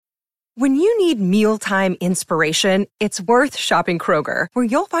When you need mealtime inspiration, it's worth shopping Kroger, where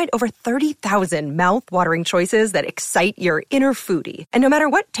you'll find over 30,000 mouth-watering choices that excite your inner foodie. And no matter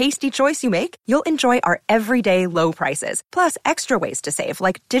what tasty choice you make, you'll enjoy our everyday low prices, plus extra ways to save,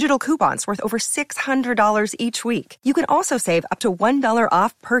 like digital coupons worth over $600 each week. You can also save up to $1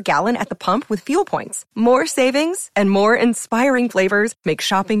 off per gallon at the pump with fuel points. More savings and more inspiring flavors make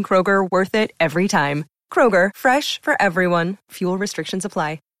shopping Kroger worth it every time. Kroger, fresh for everyone. Fuel restrictions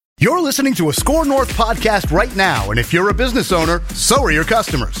apply. You're listening to a Score North podcast right now, and if you're a business owner, so are your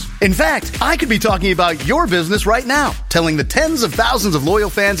customers. In fact, I could be talking about your business right now, telling the tens of thousands of loyal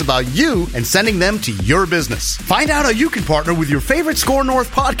fans about you and sending them to your business. Find out how you can partner with your favorite Score North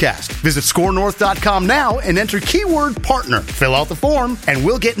podcast. Visit scorenorth.com now and enter keyword partner. Fill out the form, and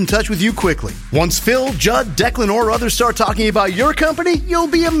we'll get in touch with you quickly. Once Phil, Judd, Declan, or others start talking about your company, you'll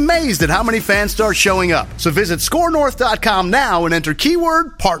be amazed at how many fans start showing up. So visit scorenorth.com now and enter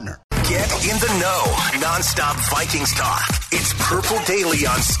keyword partner. Get in the know. Non-stop Vikings talk. It's Purple Daily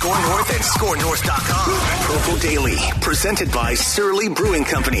on Score North and ScoreNorth.com. Purple Daily, presented by Surly Brewing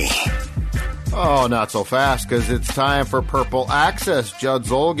Company. Oh, not so fast, because it's time for Purple Access. Judd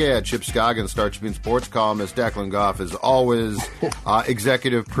Zolgad, Chip Scoggins, Star Tribune sports columnist. Declan Goff is always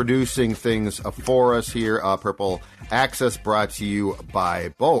executive producing things for us here. Purple Access brought to you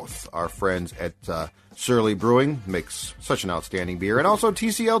by both our friends at Surly Brewing, makes such an outstanding beer, and also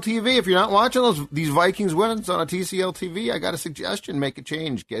TCL TV. If you're not watching these Vikings wins on a TCL TV, I got a suggestion: make a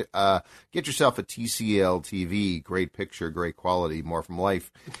change. Get yourself a TCL TV. Great picture, great quality, more from life.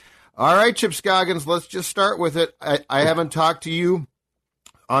 All right, Chip Scoggins, let's just start with it. I haven't talked to you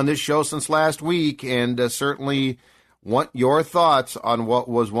on this show since last week, and certainly want your thoughts on what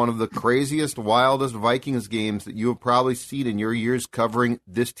was one of the craziest, wildest Vikings games that you have probably seen in your years covering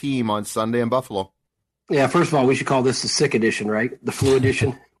this team on Sunday in Buffalo. Yeah, first of all, we should call this the sick edition, right? The flu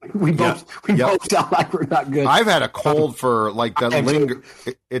edition. We both sound like we're not good. I've had a cold for like that linger.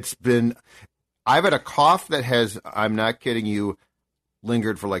 I've had a cough that has, I'm not kidding you,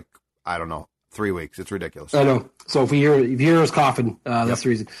 lingered for like, I don't know, 3 weeks. It's ridiculous. I know. So if you hear us coughing, that's the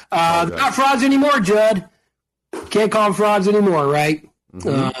reason. They're not frauds anymore, Judd. Can't call them frauds anymore, right?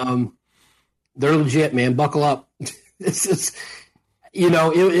 Mm-hmm. They're legit, man. Buckle up. This is,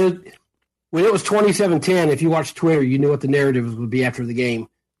 when it was 27-10, if you watched Twitter, you knew what the narrative would be after the game.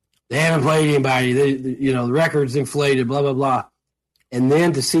 They haven't played anybody. The record's inflated, blah, blah, blah. And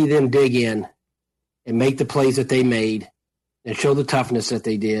then to see them dig in and make the plays that they made and show the toughness that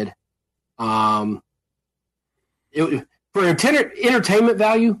they did. For entertainment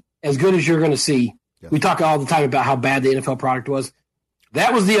value, as good as you're going to see, we talk all the time about how bad the NFL product was.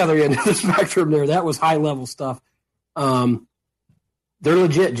 That was the other end of the spectrum there. That was high-level stuff. They're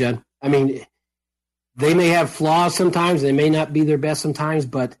legit, Judd. I mean, they may have flaws sometimes. They may not be their best sometimes,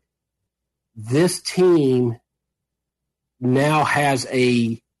 but this team now has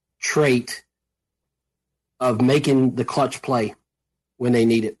a trait of making the clutch play when they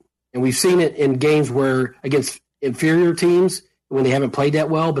need it. And we've seen it in games where against inferior teams when they haven't played that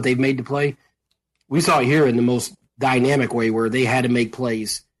well, but they've made the play. We saw it here in the most dynamic way where they had to make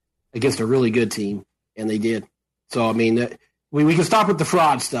plays against a really good team, and they did. So, I mean, we can stop with the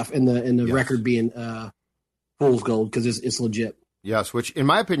fraud stuff and the record being fool's gold because it's legit. Yes, which in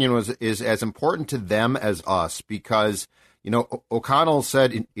my opinion is as important to them as us because O'Connell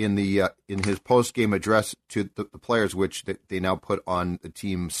said in his post game address to the players, which they now put on the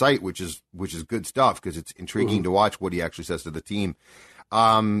team site, which is good stuff because it's intriguing to watch what he actually says to the team.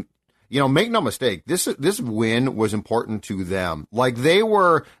 Make no mistake, this win was important to them. Like they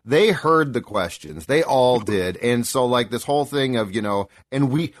heard the questions. They all did. And so like this whole thing of,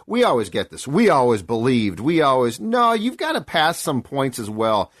 and we always get this. We always believed. No, you've got to pass some points as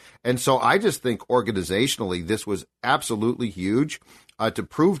well. And so I just think organizationally, this was absolutely huge to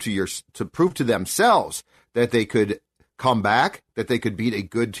prove to themselves that they could come back, that they could beat a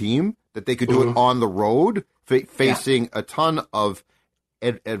good team, that they could do it on the road, facing a ton of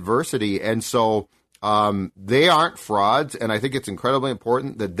adversity. And so they aren't frauds, and I think it's incredibly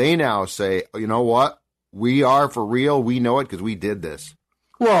important that they now say, you know what, we are for real, we know it because we did this.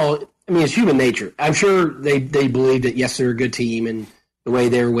 Well, I mean, it's human nature. I'm sure they believe that, yes, they're a good team and the way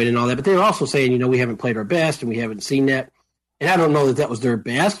they were winning and all that, but they were also saying, we haven't played our best and we haven't seen that. And I don't know that was their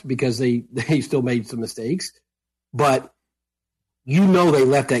best because they still made some mistakes, but they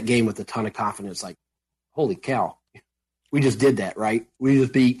left that game with a ton of confidence, like, holy cow. We just did that, right? We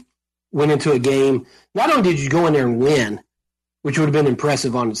just went into a game. Not only did you go in there and win, which would have been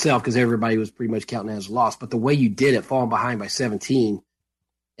impressive on itself because everybody was pretty much counting it as a loss, but the way you did it, falling behind by 17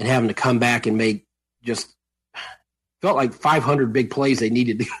 and having to come back and make just felt like 500 big plays they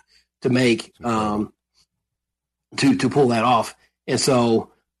needed to make to pull that off. And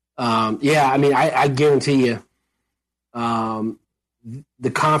so, I guarantee you,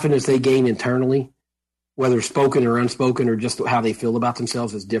 the confidence they gain internally, whether spoken or unspoken or just how they feel about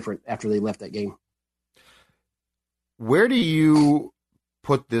themselves, is different after they left that game. Where do you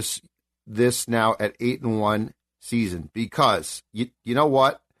put this now at 8-1 season? Because you know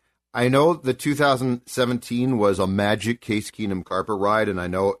what? I know the 2017 was a magic Case Keenum carpet ride, and I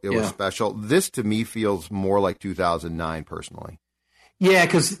know it was special. This, to me, feels more like 2009, personally. Yeah,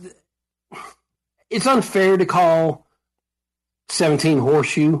 because it's unfair to call 17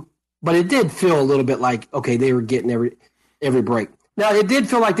 horseshoe, but it did feel a little bit like, okay, they were getting every break. Now, it did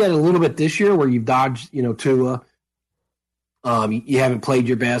feel like that a little bit this year where you've dodged, Tua. You haven't played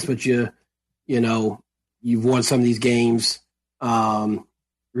your best, but you've won some of these games.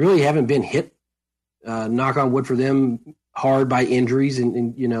 Really haven't been hit, knock on wood for them, hard by injuries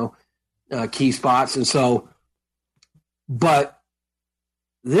and key spots. And so, but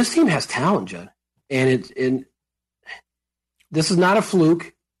this team has talent, Judd, and this is not a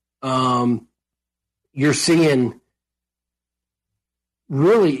fluke. You're seeing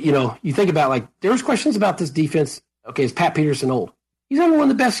really, you think about, like, there's questions about this defense. Okay, is Pat Peterson old? He's having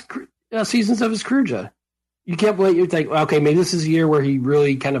one of the best seasons of his career, Judd. You can't wait. You think, okay, maybe this is a year where he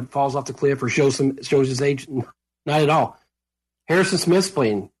really kind of falls off the cliff or shows his age. Not at all. Harrison Smith's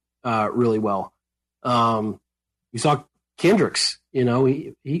playing really well. You saw Kendricks.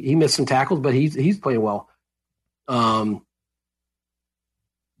 He missed some tackles, but he's playing well.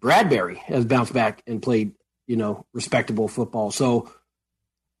 Bradbury has bounced back and played respectable football. So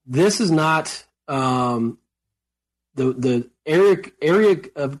this is not the area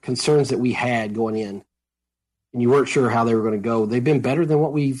of concerns that we had going in. And you weren't sure how they were going to go. They've been better than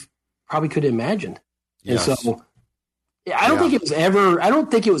what we've probably could have imagined. Yes. And so I don't think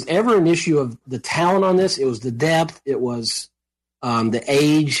it was ever an issue of the talent on this. It was the depth. It was the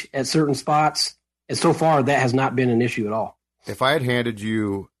age at certain spots. And so far, that has not been an issue at all. If I had handed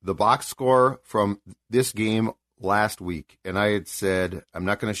you the box score from this game last week, and I had said, I'm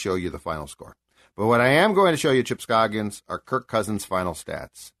not going to show you the final score, but what I am going to show you, Chip Scoggins, are Kirk Cousins' final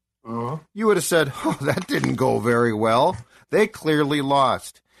stats. Uh-huh. You would have said, oh, that didn't go very well. They clearly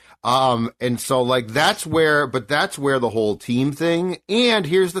lost. And so, that's where the whole team thing, and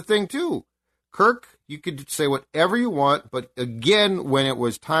here's the thing, too. Kirk, you could say whatever you want, but again, when it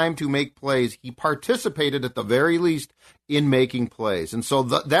was time to make plays, he participated at the very least in making plays. And so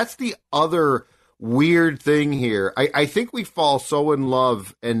that's the other weird thing here. I think we fall so in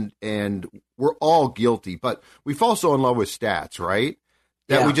love, and we're all guilty, but we fall so in love with stats, right?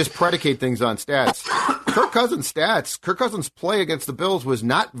 That we just predicate things on stats. Kirk Cousins' play against the Bills was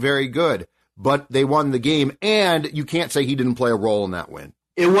not very good, but they won the game, and you can't say he didn't play a role in that win.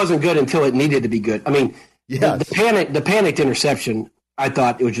 It wasn't good until it needed to be good. I mean, the panicked interception, I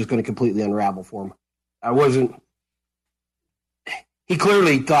thought it was just going to completely unravel for him. He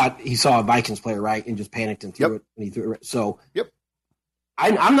clearly thought he saw a Vikings player, right, and just panicked and threw it, and he threw it. So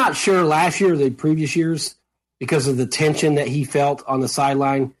I'm not sure last year or the previous years, because of the tension that he felt on the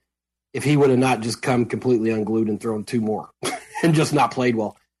sideline, if he would have not just come completely unglued and thrown two more and just not played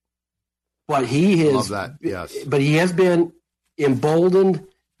well. But he has, love that. Yes. But he has been emboldened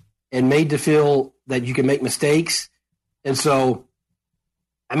and made to feel that you can make mistakes. And so,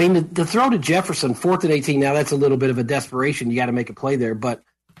 I mean, the throw to Jefferson, 4th and 18, now that's a little bit of a desperation. You got to make a play there. But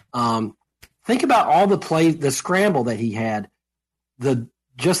think about all the plays, the scramble that he had,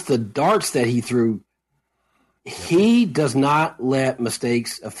 just the darts that he threw. He does not let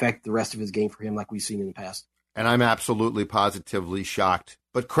mistakes affect the rest of his game for him like we've seen in the past. And I'm absolutely positively shocked,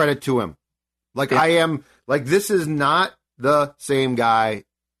 but credit to him. I am, this is not the same guy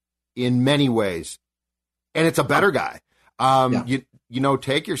in many ways, and it's a better guy.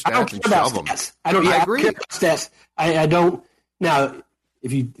 Take your stats and shove them. I agree. Care about stats. I don't. Now,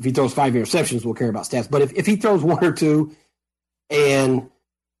 if he throws 5 interceptions, we'll care about stats. But if he throws 1 or 2 and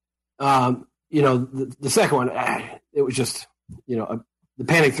the second one, it was just, the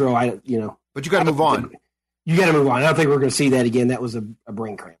panic throw. But you got to move on. You got to move on. I don't think we're going to see that again. That was a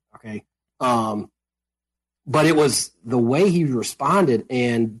brain cramp. Okay. But it was the way he responded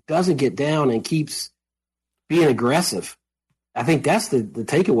and doesn't get down and keeps being aggressive. I think that's the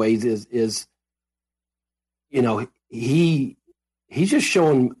takeaways is he's just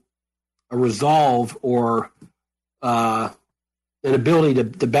showing a resolve or an ability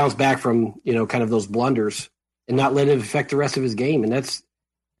to bounce back from, kind of those blunders and not let it affect the rest of his game. And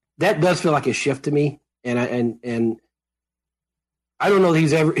that does feel like a shift to me. And I don't know that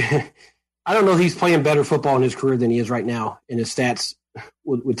he's ever, I don't know if he's playing better football in his career than he is right now. And his stats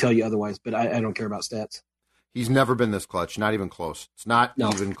would tell you otherwise, but I don't care about stats. He's never been this clutch, not even close. It's not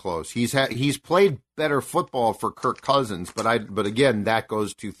even close. He's played better football for Kirk Cousins, but again, that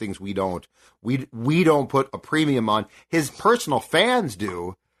goes to things we don't put a premium on. His personal fans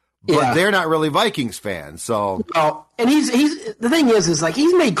do, but they're not really Vikings fans. So, and he's the thing is like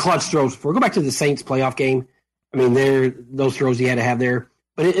he's made clutch throws before. Go back to the Saints playoff game. I mean, those throws he had to have there,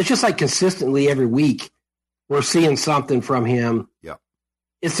 but it's just like consistently every week we're seeing something from him. Yeah,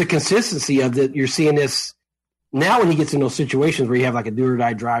 it's the consistency of that. You're seeing this. Now when he gets in those situations where you have like a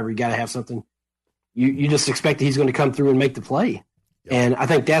do-or-die drive, you got to have something, you just expect that he's going to come through and make the play. Yep. And I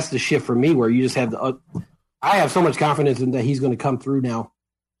think that's the shift for me where you just have I have so much confidence in that he's going to come through now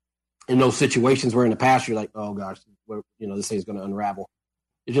in those situations where in the past you're like, oh gosh, this thing's going to unravel.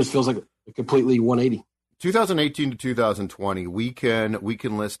 It just feels like a completely 180. 2018 to 2020, we can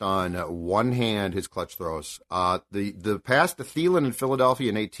list on one hand his clutch throws. The pass to Thielen in Philadelphia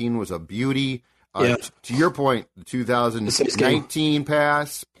in 18 was a beauty. To your point, the 2019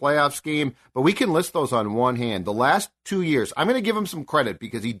 pass, playoffs game, but we can list those on one hand. The last 2 years, I'm going to give him some credit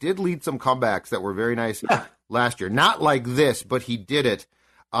because he did lead some comebacks that were very nice last year. Not like this, but he did it.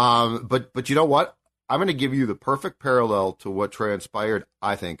 But you know what? I'm going to give you the perfect parallel to what transpired,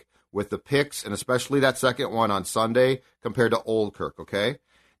 I think, with the picks, and especially that second one on Sunday compared to old Kirk, okay?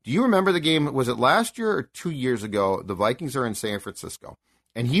 Do you remember the game? Was it last year or 2 years ago? The Vikings are in San Francisco.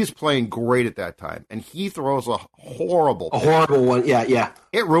 And he's playing great at that time. And he throws a horrible one. Yeah.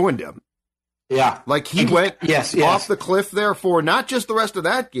 It ruined him. Yeah. Like he went off the cliff there for not just the rest of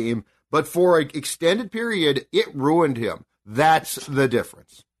that game, but for an extended period, it ruined him. That's the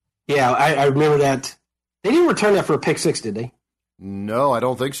difference. Yeah, I remember that. They didn't return that for a pick six, did they? No, I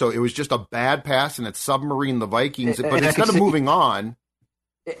don't think so. It was just a bad pass and it submarined the Vikings. But instead of moving on.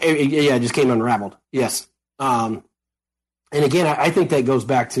 It just came unraveled. Yes. And again, I think that goes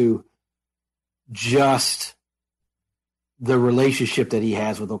back to just the relationship that he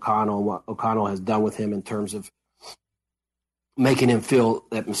has with O'Connell and what O'Connell has done with him in terms of making him feel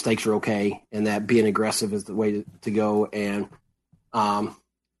that mistakes are okay and that being aggressive is the way to go. And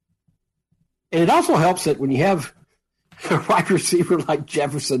it also helps that when you have a wide receiver like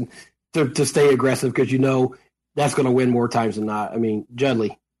Jefferson to stay aggressive because that's going to win more times than not. I mean,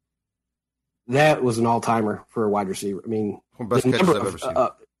 Judley. That was an all-timer for a wide receiver. I mean, best catch I've ever seen.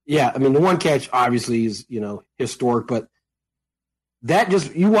 The one catch obviously is, historic, but that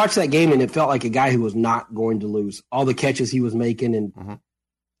just, you watch that game and it felt like a guy who was not going to lose. All the catches he was making and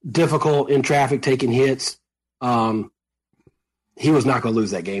difficult in traffic, taking hits. He was not going to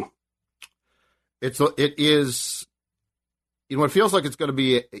lose that game. It is, it feels like it's going to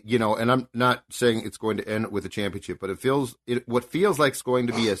be, and I'm not saying it's going to end with a championship, but what feels like it's going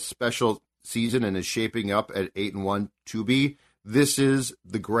to be a special season and is shaping up at 8-1 to be. This is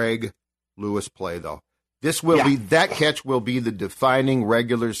the Greg Lewis play, though. This will be that catch will be the defining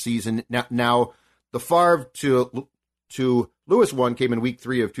regular season. Now the Favre to Lewis one came in week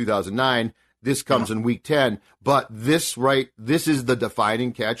 3 of 2009. This comes in week 10, but this is the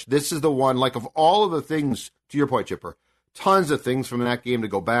defining catch. This is the one, like of all of the things, to your point, Chipper, tons of things from that game to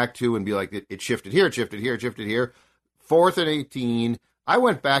go back to and be like, it shifted here, it shifted here, it shifted here. 4th and 18. I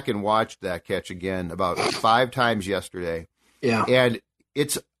went back and watched that catch again about 5 times yesterday. Yeah. And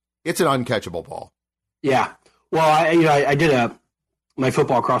it's an uncatchable ball. Yeah. Well, I did my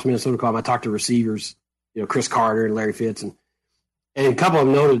football across Minnesota column. I talked to receivers, Chris Carter and Larry Fitz, and a couple of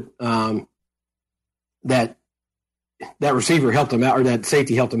them noted that receiver helped him out, or that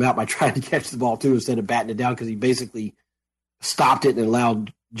safety helped him out by trying to catch the ball too instead of batting it down because he basically stopped it and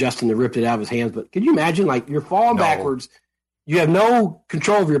allowed Justin to rip it out of his hands. But could you imagine, like, you're falling backwards, you have no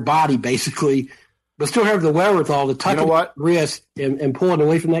control of your body basically, but still have the wherewithal to touch the wrist and pull it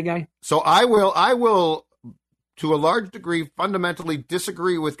away from that guy? So I will, to a large degree, fundamentally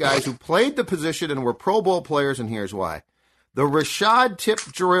disagree with guys who played the position and were Pro Bowl players, and here's why. The Rashad tip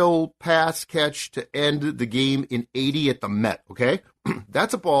drill pass catch to end the game in 80 at the Met, okay?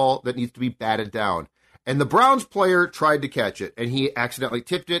 That's a ball that needs to be batted down. And the Browns player tried to catch it, and he accidentally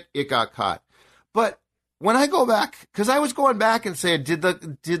tipped it. It got caught. But when I go back, because I was going back and saying, did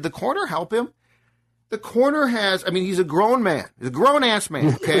the corner help him? The corner he's a grown man. He's a grown-ass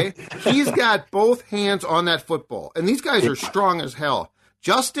man, okay? He's got both hands on that football. And these guys are strong as hell.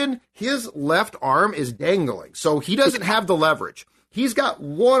 Justin, his left arm is dangling, so he doesn't have the leverage. He's got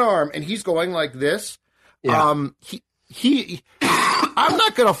one arm, and he's going like this. Yeah. I'm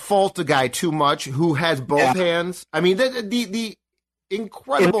not going to fault a guy too much who has both hands. I mean, the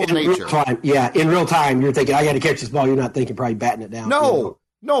incredible nature. In real time, you're thinking, I got to catch this ball. You're not thinking probably batting it down.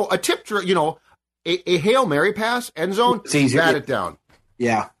 No, a tip drill, a Hail Mary pass, end zone, bat it down.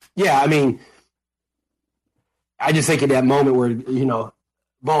 Yeah. I mean, I just think in that moment where,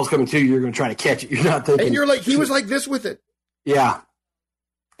 ball's coming to you, you're going to try to catch it. You're not thinking. And you're like, he was like this with it. Yeah.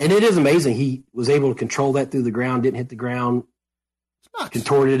 And it is amazing. He was able to control that through the ground, didn't hit the ground,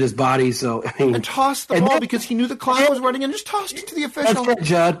 contorted his body. So, I mean. And tossed the ball because he knew the clock was running and just tossed it to the official. That's it,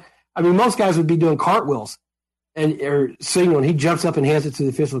 Judd. I mean, most guys would be doing cartwheels or signaling. He jumps up and hands it to the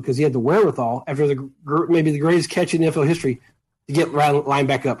official because he had the wherewithal after maybe the greatest catch in NFL history to get line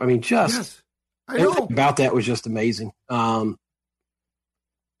back up. I mean, Yes, I know. About that was just amazing. I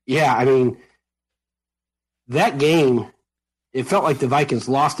mean, that game, it felt like the Vikings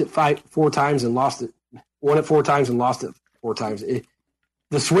lost it 4 times and lost it, won it 4 times and lost it 4 times.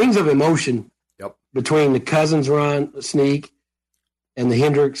 The swings of emotion between the Cousins run, sneak, and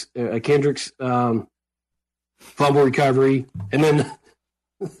the Kendricks fumble recovery, and then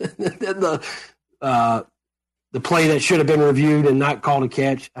the play that should have been reviewed and not called a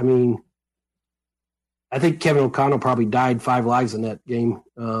catch. I mean, I think Kevin O'Connell probably died 5 lives in that game.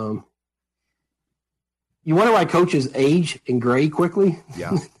 You wonder why coaches age and gray quickly?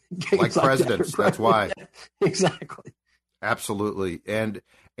 Yeah, like presidents. That's why. Exactly. Absolutely. And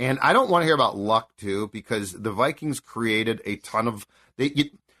I don't want to hear about luck, too, because the Vikings created a ton of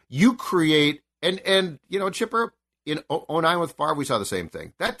you create and Chipper, in 2009 with Favre, we saw the same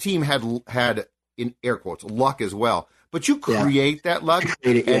thing. That team had in air quotes luck as well. But you create that luck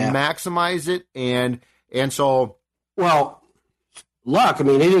and maximize it and so luck. I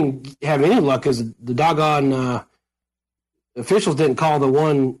mean, they didn't have any luck because the doggone officials didn't call the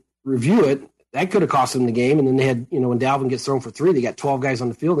one review it. That could have cost them the game. And then they had, when Dalvin gets thrown for 3, they got 12 guys on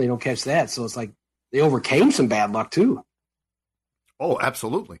the field. They don't catch that. So it's like they overcame some bad luck too. Oh,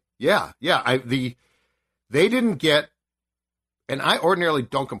 absolutely. Yeah. They didn't get, and I ordinarily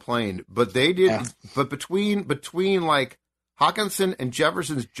don't complain, but they did. Yeah. But between like Hawkinson and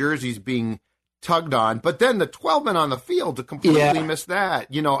Jefferson's jerseys being tugged on, but then the 12 men on the field to completely miss that.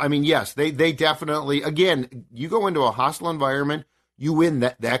 Yes, they definitely, again, you go into a hostile environment, you win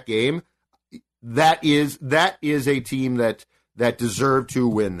that game. That is a team that deserved to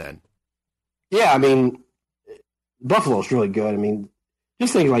win then. Yeah, I mean, Buffalo's really good. I mean,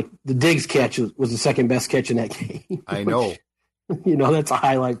 just think like the Diggs catch was the second best catch in that game. I know. That's a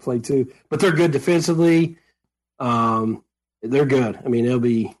highlight play too. But they're good defensively. They're good. I mean, they'll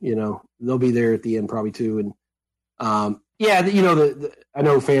be there at the end probably too. And I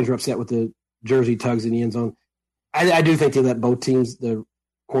know fans are upset with the jersey tugs in the end zone. I do think they let both teams, the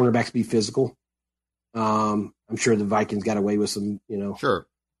cornerbacks, be physical. I'm sure the Vikings got away with some,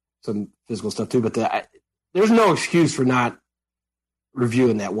 some physical stuff too. But there's no excuse for not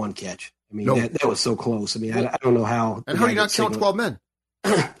reviewing that one catch. I mean, that was so close. I mean, I don't know how. And how do you not count 12 men?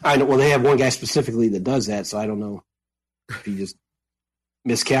 I know. Well, they have one guy specifically that does that, so I don't know if he just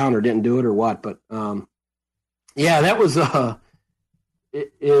miscount or didn't do it or what. But that was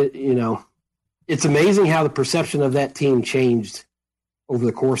it's amazing how the perception of that team changed over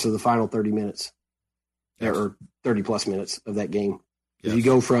the course of the final 30 minutes or 30 plus minutes of that game. Yes. You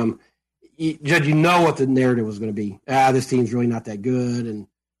go from Judge, what the narrative was going to be. This team's really not that good, and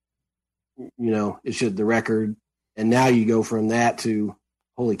it should the record. And now you go from that to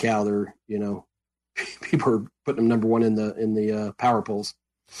holy cow, they're people are putting them number one in the power polls.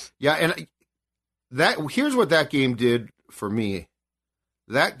 Yeah, and here's what that game did for me.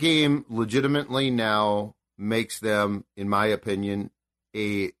 That game legitimately now makes them, in my opinion,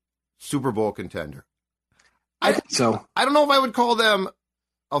 a Super Bowl contender. I think so. I don't know if I would call them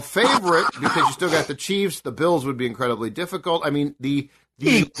a favorite because you still got the Chiefs. The Bills would be incredibly difficult. I mean, the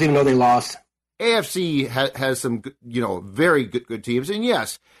even though they lost, AFC has some very good teams. And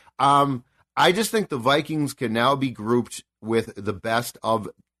yes, I just think the Vikings can now be grouped with the best of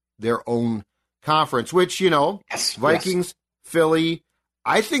their own conference, which Vikings, Philly.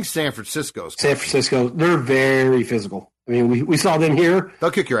 I think San Francisco, they're very physical. I mean, we saw them here.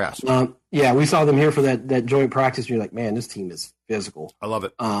 They'll kick your ass. We saw them here for that joint practice. And you're like, man, this team is physical. I love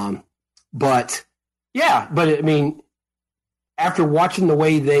it. But I mean, after watching the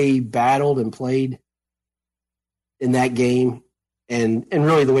way they battled and played in that game, and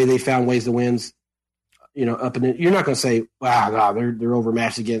really the way they found ways to win, up in it, you're not going to say, wow, they're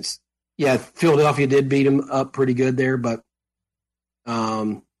overmatched against. Yeah, Philadelphia did beat them up pretty good there, but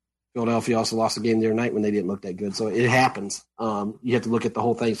Philadelphia also lost the game the other night when they didn't look that good. So it happens. You have to look at the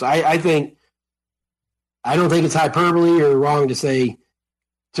whole thing. So I don't think it's hyperbole or wrong to say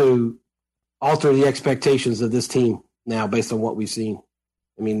to alter the expectations of this team now based on what we've seen.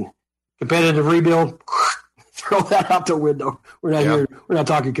 I mean, competitive rebuild, throw that out the window. We're not here. We're not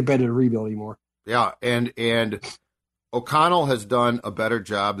talking competitive rebuild anymore. Yeah, and O'Connell has done a better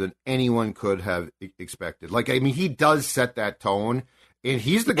job than anyone could have expected. Like, I mean, he does set that tone, and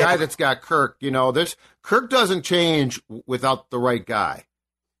he's the guy that's got Kirk. You know, Kirk doesn't change without the right guy.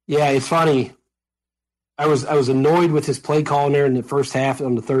 Yeah, it's funny. I was annoyed with his play calling there in the first half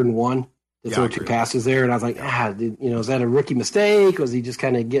on the 3rd and 1. The throw 2 passes there, and I was like, is that a rookie mistake? Was he just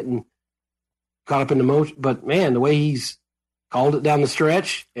kind of getting caught up in the motion? But man, the way he's called it down the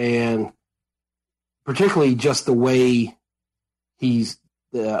stretch, and particularly just the way he's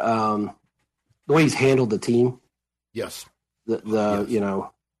handled the team. Yes.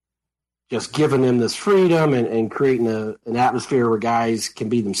 Just giving them this freedom and creating an atmosphere where guys can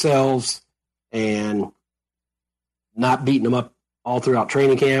be themselves and not beating them up all throughout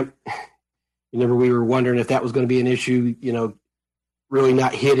training camp. Whenever we were wondering if that was going to be an issue, really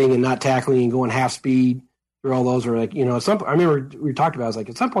not hitting and not tackling and going half speed through all those, or like, at some point, I remember we talked about, I was like,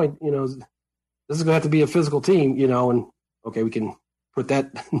 at some point, this is going to have to be a physical team, and okay, we can put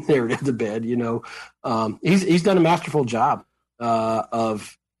that narrative to bed, he's done a masterful job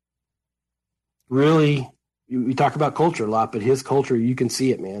of really, we talk about culture a lot, but his culture, you can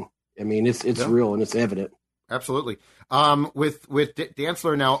see it, man. I mean, it's real and it's evident. Absolutely. With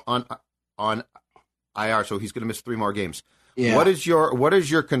Dantzler now on IR, so he's going to miss 3 more games. Yeah. What is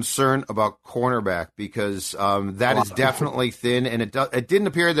your concern about cornerback? Because that is definitely thin, and it didn't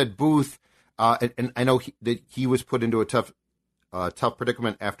appear that Booth, and I know that he was put into a tough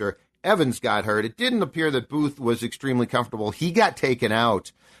predicament after Evans got hurt. It didn't appear that Booth was extremely comfortable. He got taken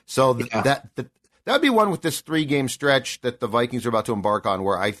out, so that would be one with this 3-game stretch that the Vikings are about to embark on,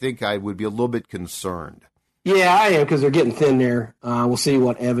 where I think I would be a little bit concerned. Yeah, I am, because they're getting thin there. We'll see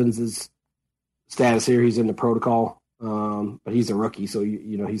what Evans' status here. He's in the protocol, but he's a rookie, so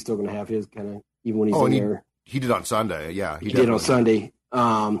he's still going to have his kind of, even when he's in there. He did on Sunday, yeah. He did on Sunday.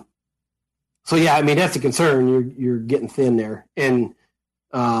 So yeah, I mean, that's a concern. You're getting thin there, and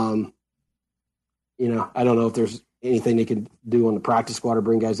I don't know if there's anything they can do on the practice squad or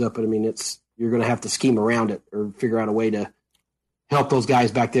bring guys up, but I mean, you're going to have to scheme around it or figure out a way to help those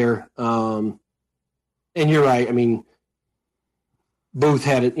guys back there. And you're right. I mean, Booth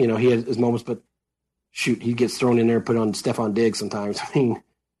had it. He had his moments, but shoot, he gets thrown in there and put on Stephon Diggs sometimes. I mean,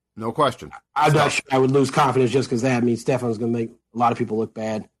 no question. I'm not sure I would lose confidence just because that. I mean, Stephon's going to make a lot of people look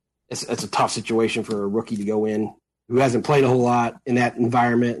bad. It's a tough situation for a rookie to go in who hasn't played a whole lot in that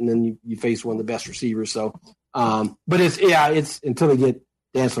environment, and then you face one of the best receivers. So, but it's until they get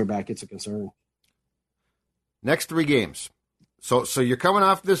Dantzler back, it's a concern. Next 3 games. So you're coming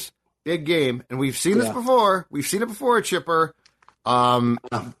off this big game, and we've seen this before. We've seen it before, Chipper.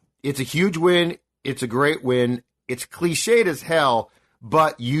 It's a huge win. It's a great win. It's cliched as hell,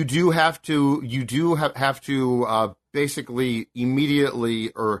 but you do have to basically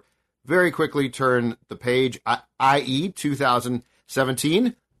immediately or very quickly turn the page, i.e.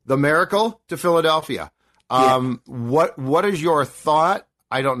 2017, the miracle to Philadelphia. What is your thought?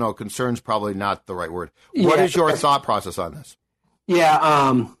 I don't know. Concern's probably not the right word. What is your thought process on this? Yeah,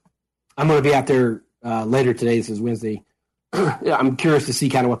 I'm going to be out there later today. This is Wednesday. I'm curious to see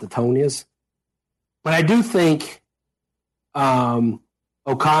kind of what the tone is. But I do think O'Connell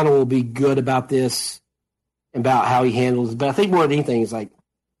will be good about this, about how he handles it. But I think more than anything is like,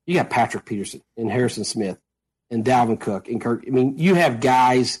 you got Patrick Peterson and Harrison Smith and Dalvin Cook and Kirk. I mean, you have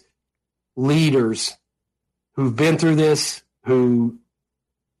guys, leaders who've been through this, who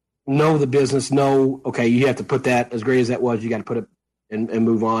know the business, okay, you have to put that, as great as that was, you got to put it and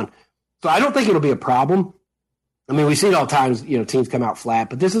move on. So I don't think it'll be a problem. I mean, we see it all the times, teams come out flat,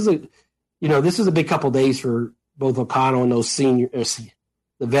 but this is a big couple of days for both O'Connell and those the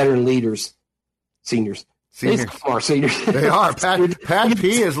veteran leaders, seniors. They are seniors. They are. Pat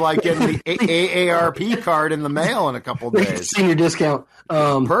P is like getting the AARP card in the mail in a couple of days. Senior discount.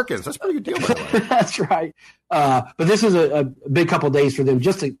 Perkins, that's a pretty good deal, by the way. That's right. But this is a big couple of days for them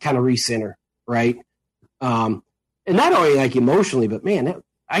just to kind of recenter, right? And not only like emotionally, but man,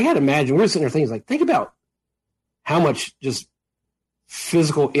 I got to imagine, we're sitting there thinking, think about how much just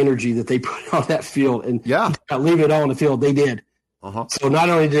physical energy that they put on that field and leave it all on the field. They did. Uh-huh. So not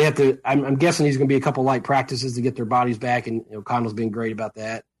only do they have to, I'm guessing he's going to be a couple light practices to get their bodies back, and O'Connell's been great about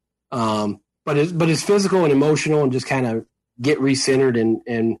that. But it's physical and emotional, and just kind of get recentered,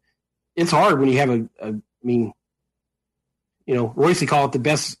 and it's hard when you have Royce called it the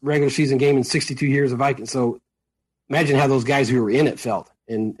best regular season game in 62 years of Vikings. So imagine how those guys who were in it felt.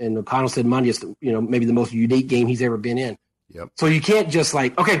 And O'Connell said Monday is maybe the most unique game he's ever been in. Yep. So you can't just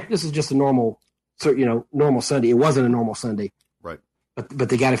okay, this is just a normal Sunday. It wasn't a normal Sunday. Right. But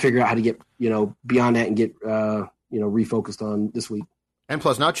they got to figure out how to get, beyond that and get, refocused on this week. And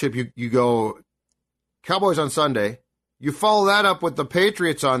plus, now, Chip, you go Cowboys on Sunday, You follow that up with the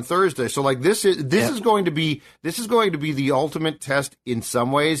Patriots on Thursday. So like this is going to be the ultimate test in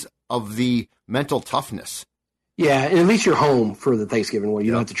some ways of the mental toughness. Yeah, and at least you're home for the Thanksgiving one.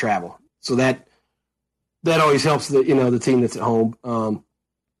 You don't have to travel. So that always helps the team that's at home.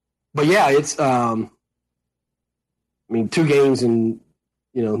 But yeah, it's 2 games in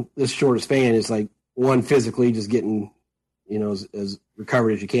this short span is like, one, physically just getting as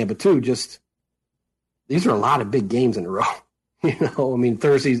recovered as you can, but two, just these are a lot of big games in a row.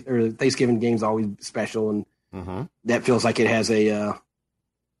 Thursdays or Thanksgiving game's always special, and that feels like it has a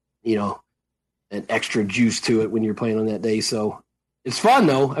an extra juice to it when you're playing on that day. So it's fun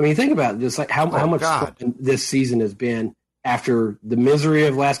though. Think about it, just like how much fun this season has been after the misery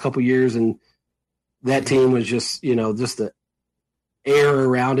of the last couple of years, and that team was just just the air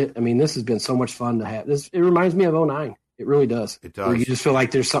around it. This has been so much fun to have. It reminds me of 2009. It really does. It does. Where you just feel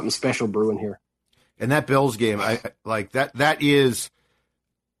like there's something special brewing here. And that Bills game, I like that. That is,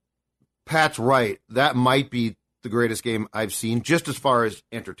 Pat's right. That might be the greatest game I've seen, just as far as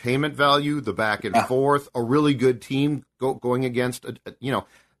entertainment value, the back and forth, a really good team going against, you're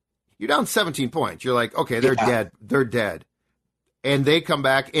down 17 points. You're like, okay, they're dead. They're dead. And they come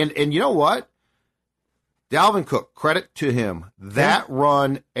back. And you know what? Dalvin Cook, credit to him. That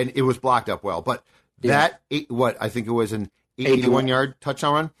run, and it was blocked up well, but I think it was an 81-yard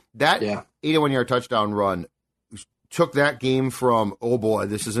touchdown run. That 81-yard touchdown run took that game from, oh boy,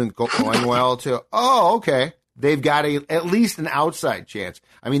 this isn't going well, to, oh, okay, they've got at least an outside chance.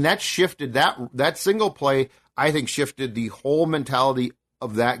 That shifted, that single play, I think, shifted the whole mentality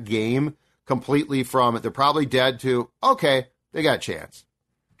of that game completely from they're probably dead to, okay, they got a chance.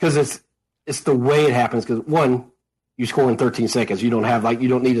 Because it's the way it happens, because one, you score in 13 seconds. You don't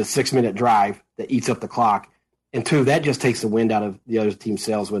need a 6-minute drive that eats up the clock. And two, that just takes the wind out of the other team's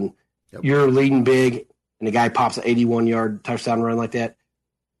sails when you're leading big and the guy pops an 81-yard touchdown run like that.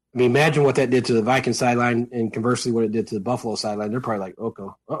 Imagine what that did to the Vikings sideline, and conversely what it did to the Buffalo sideline. They're probably like,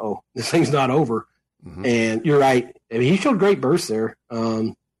 okay, this thing's not over. Mm-hmm. And you're right. He showed great bursts there.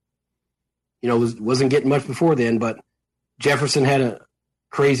 Wasn't getting much before then, but Jefferson had a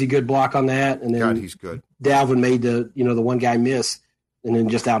crazy good block on that, and then God, he's good. Dalvin made the one guy miss, and then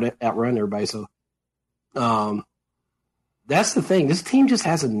just outrun everybody. So, that's the thing. This team just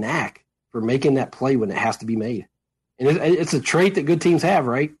has a knack for making that play when it has to be made, and it's a trait that good teams have,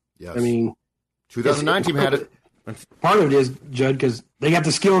 right? Yes. 2009 team had it. Part of it is, Judd, because they got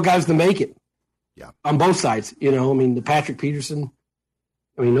the skilled guys to make it. Yeah, on both sides. The Patrick Peterson.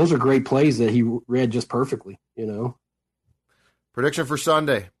 Those are great plays that he read just perfectly. Prediction for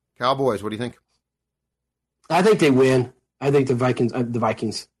Sunday, Cowboys. What do you think? I think they win. I think the Vikings.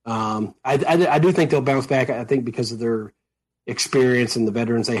 I do think they'll bounce back. I think because of their experience and the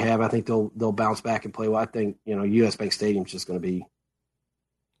veterans they have, I think they'll bounce back and play well. I think US Bank Stadium's just going to be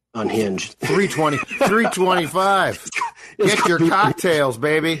unhinged. 325. Get your cocktails,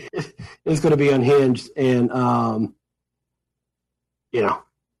 baby. It's going to be unhinged, and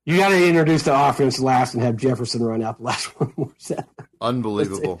you got to introduce the offense last and have Jefferson run out the last one more set.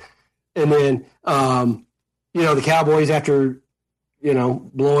 Unbelievable. And then, the Cowboys, after,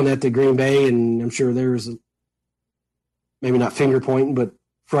 blowing at the Green Bay, and I'm sure there's maybe not finger pointing, but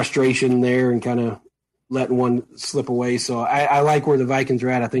frustration there and kind of letting one slip away. So I like where the Vikings are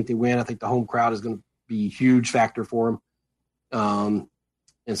at. I think they win. I think the home crowd is going to be a huge factor for them.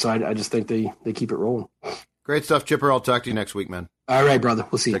 And so I just think they keep it rolling. Great stuff, Chipper. I'll talk to you next week, man. All right, brother.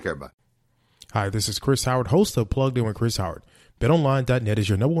 We'll see you. Take care. Bye. Hi, this is Chris Howard, host of Plugged In with Chris Howard. BetOnline.net is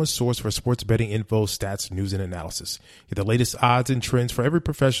your number one source for sports betting info, stats, news, and analysis. Get the latest odds and trends for every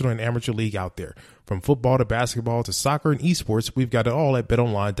professional and amateur league out there. From football to basketball to soccer and esports, we've got it all at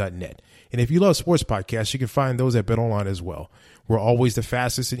BetOnline.net. And if you love sports podcasts, you can find those at BetOnline as well. We're always the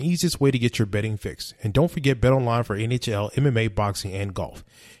fastest and easiest way to get your betting fix. And don't forget BetOnline for NHL, MMA, boxing, and golf.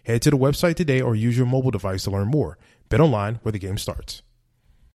 Head to the website today or use your mobile device to learn more. BetOnline, where the game starts.